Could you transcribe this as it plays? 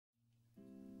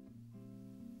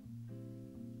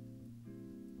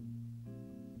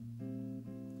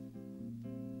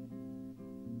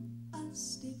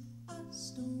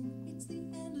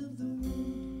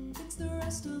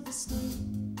rest of the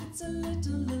stone. It's a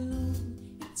little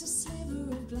alone. It's a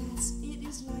sliver of glass. It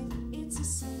is life, it's a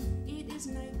sun, it is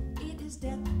night, it is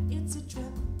death, it's a trap,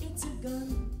 it's a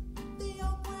gun. The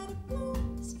oak where it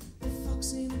blooms, the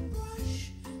fox in a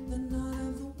brush, the nod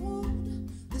of the wood,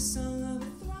 the song of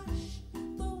a thrush,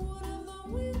 the wood of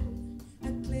the wind,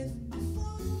 a cliff, a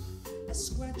fall, a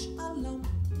scratch, a lump.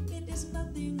 It is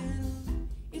nothing at all.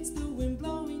 It's the wind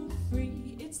blowing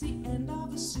free. It's the end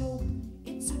of a slope.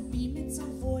 It's a beam, it's a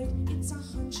void, it's a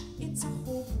hunch, it's a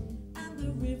hope. And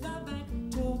the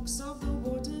riverbank talks of the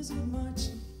waters of March.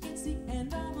 It's the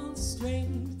end of all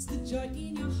strain. It's the joy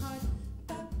in your heart.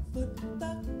 That foot,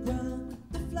 that ground,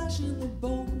 the flesh in the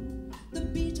bone, the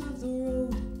beat of the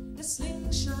road, a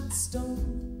slingshot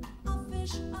stone, a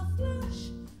fish, a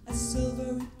flash, a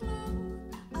silvery glow,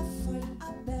 a fight,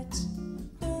 a bet,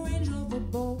 the range of a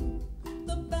bow,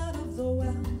 the bed of the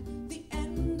well, the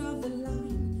end of the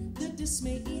line, the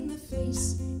dismay in the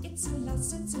face. It's a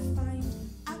loss, it's a find,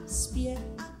 a spear,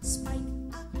 a spike,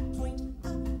 a point,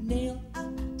 a nail, a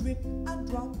drip, a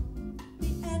drop,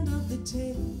 the end of the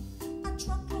tale. A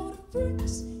truckload of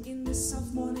bricks in the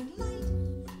soft morning light,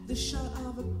 the shot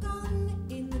of a gun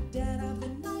in the dead of the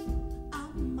night.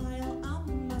 A mile,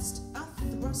 a must, a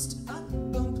thrust, a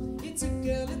bump. It's a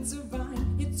girl, it's a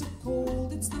vine, it's a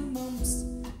cold, it's the mumps.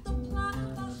 The plan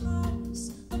of the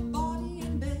house, the body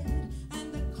in bed,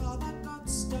 and the car that got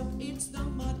stuck. It's the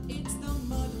mud, it's the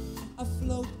mud.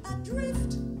 Afloat,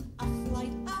 adrift, a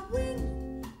flight, a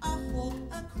wing, a halt,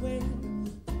 a quail,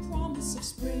 the promise of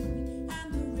spring.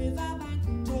 And the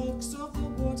riverbank talks of the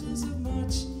waters of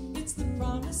March. It's the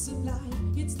promise of life,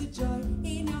 it's the joy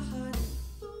in your heart.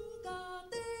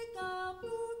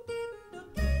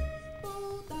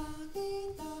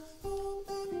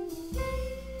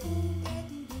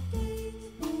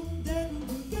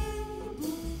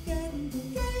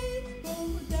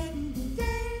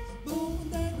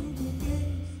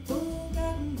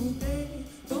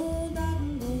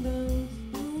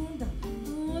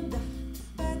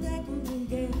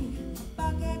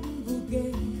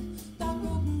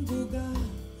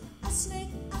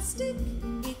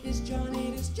 It is John,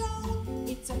 it is Joe.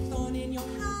 It's a thorn in your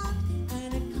heart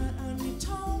and a cut on your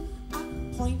toe. A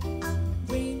point, a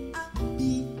brain, a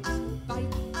bee, a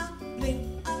bite, a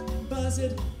blink, a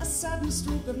buzzard, a sudden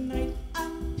stroke of night, a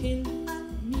pin,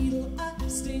 a needle, a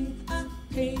sting, a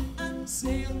pain, a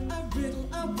snail, a riddle,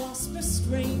 a wasp, a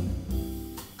strain.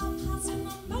 A pass in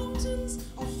the mountains,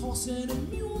 a horse and a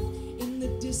mule. In the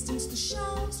distance the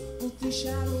sharks, both the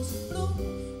shadows of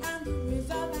blue. And the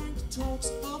riverbank talks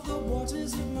of the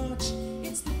waters of March.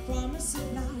 It's the promise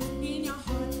of life in your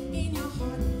heart, in your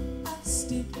heart. A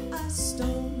stick, a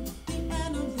stone, the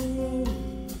end of the road,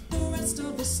 the rest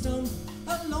of the stump,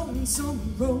 a lonesome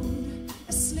road,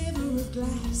 a sliver of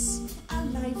glass, a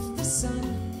life, the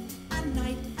sun, a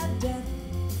night, a death,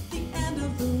 the end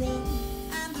of the run.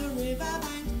 And the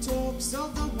riverbank talks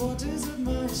of the waters of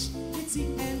March. It's the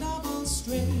end of all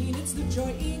strain, it's the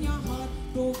joy in your heart.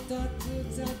 Go da do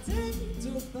da day,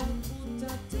 do ba do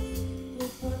da day, go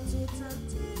ba do da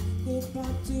day, go ba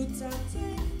do da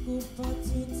day, go ba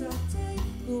do da day,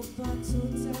 go ba do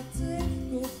da day,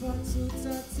 go ba do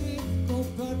da day, go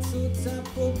ba do da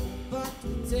go ba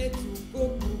do day, go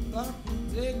ba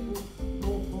do day, go.